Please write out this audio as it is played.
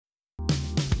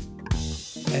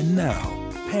And now,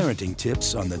 parenting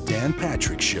tips on the Dan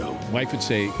Patrick Show. Wife would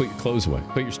say, put your clothes away,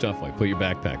 put your stuff away, put your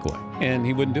backpack away. And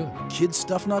he wouldn't do it. Kids'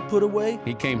 stuff not put away?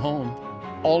 He came home,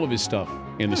 all of his stuff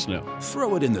in the snow.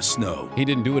 Throw it in the snow. He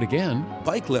didn't do it again.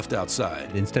 Bike left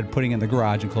outside. Instead of putting it in the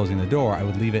garage and closing the door, I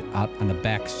would leave it out on the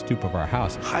back stoop of our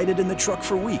house. Hide it in the truck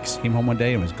for weeks. Came home one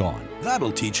day and it was gone.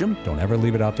 That'll teach him. Don't ever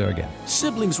leave it out there again.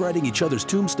 Siblings writing each other's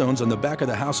tombstones on the back of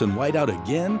the house in whiteout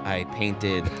again? I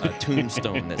painted a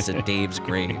tombstone that said Dave's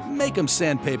grave. Make them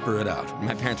sandpaper it out.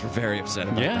 My parents were very upset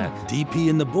about that. DP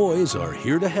and the boys are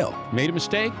here to help. Made a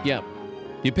mistake? Yep.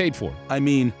 You paid for it. I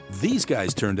mean, these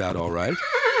guys turned out all right.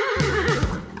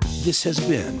 This has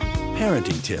been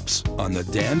Parenting Tips on The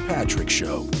Dan Patrick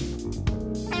Show.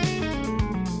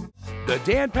 The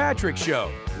Dan Patrick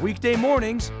Show, weekday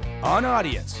mornings on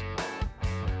Audience.